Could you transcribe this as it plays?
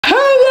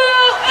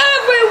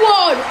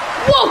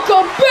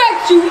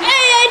to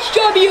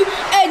AHW,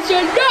 and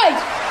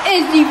tonight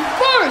is the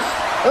first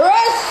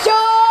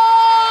WrestleMania!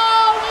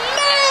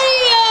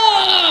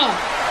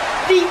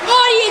 The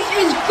audience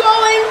is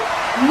going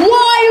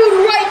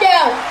wild right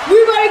now.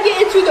 We're about to get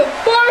into the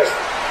first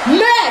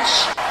match.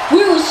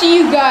 We will see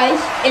you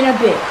guys in a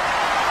bit.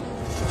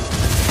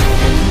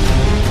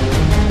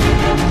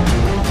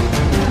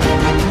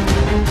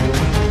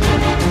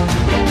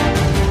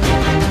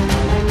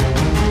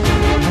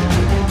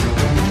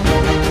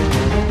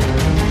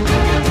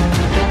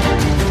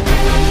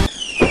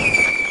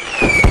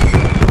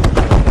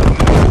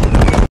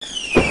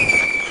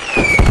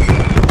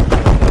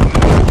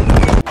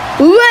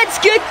 Let's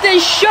get the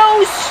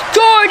show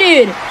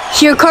started!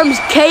 Here comes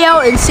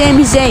KO and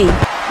Sami Zayn.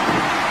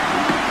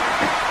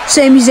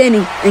 Sami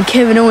Zayn and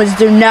Kevin Owens,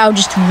 they're now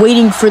just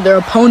waiting for their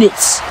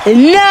opponents.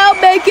 And now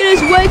making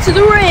his way to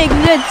the ring,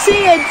 the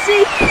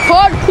TNT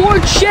Hardcore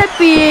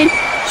Champion,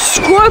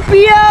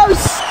 Scorpio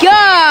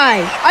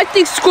Sky. I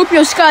think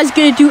Scorpio Sky is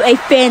going to do a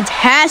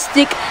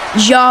fantastic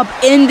job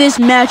in this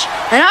match.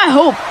 And I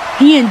hope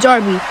he and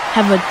Darby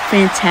have a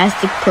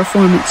fantastic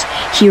performance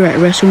here at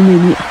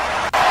WrestleMania.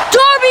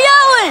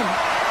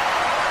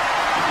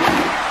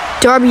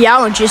 Darby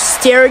Allan just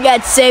staring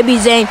at Sami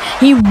Zayn.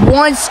 He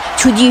wants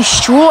to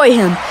destroy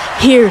him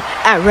here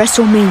at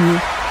WrestleMania.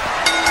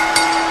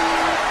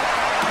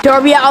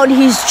 Darby Allan,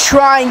 he's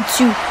trying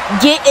to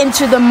get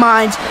into the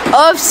minds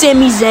of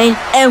Sami Zayn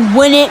and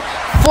win it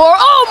for,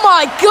 oh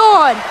my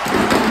God!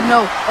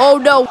 No, oh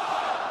no.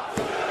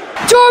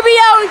 Darby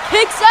Allan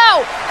kicks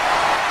out.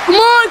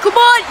 Come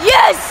on,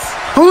 yes!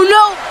 Oh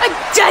no,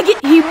 dang it,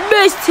 he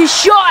missed his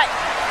shot.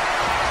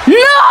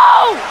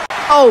 No!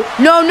 Oh,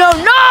 no.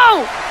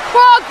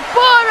 Rock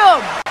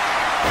bottom!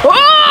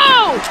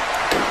 Oh!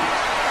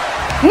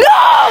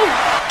 No!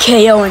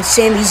 KO and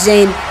Sami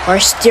Zayn are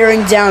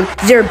staring down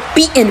their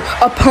beaten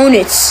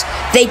opponents.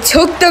 They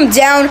took them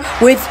down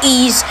with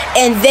ease,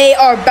 and they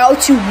are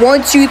about to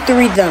 1, 2,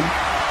 3 them.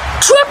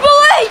 Triple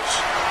H!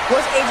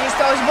 What's AJ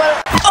Styles'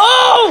 butt?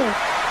 Oh!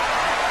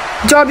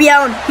 Darby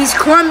Allan, he's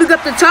climbing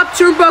up the top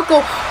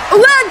turnbuckle. A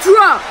leg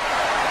drop!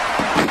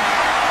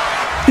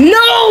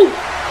 No!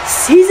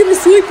 He's in a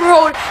sleeper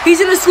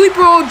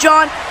hold.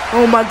 John.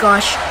 Oh my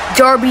gosh.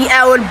 Darby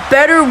Allan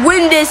better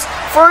win this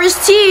for his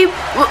team.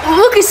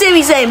 Look at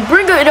Sami Zayn.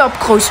 Bring it up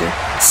closer.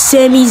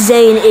 Sami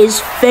Zayn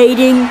is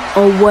fading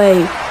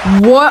away.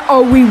 What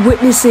are we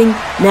witnessing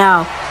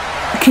now?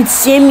 Could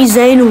Sami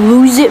Zayn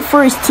lose it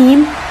for his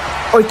team?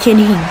 Or can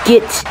he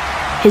get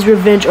his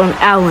revenge on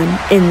Allan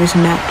in this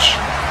match?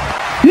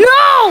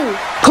 No!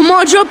 Come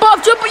on, jump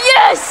off.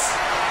 Yes!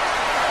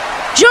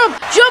 Jump.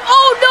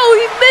 Oh no,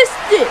 he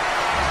missed it.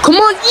 Come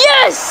on,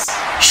 yes!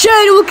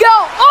 Shane, look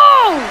out!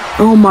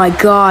 Oh my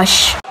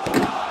gosh.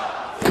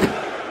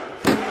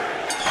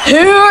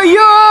 Here are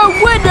your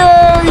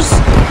winners,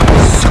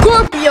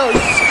 Scorpio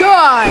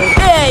Sky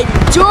and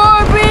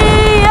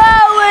Darby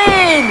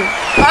Allan!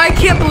 I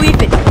can't believe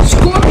it.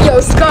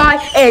 Scorpio Sky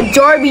and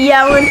Darby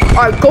Allan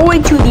are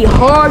going to the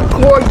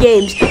Hardcore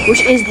Games,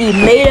 which is the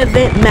main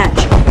event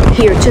match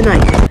here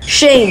tonight.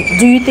 Shane,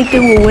 do you think they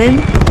will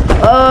win?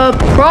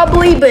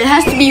 Probably, but it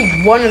has to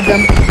be one of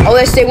them,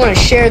 unless they want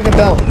to share the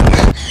belt.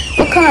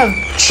 What kind of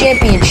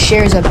champion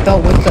shares a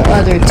belt with the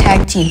other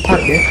tag team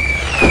partner?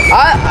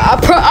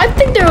 I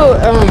think they'll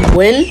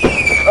win,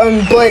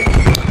 but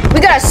we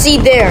gotta see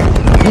there.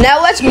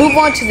 Now let's move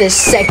on to the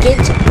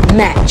second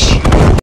match.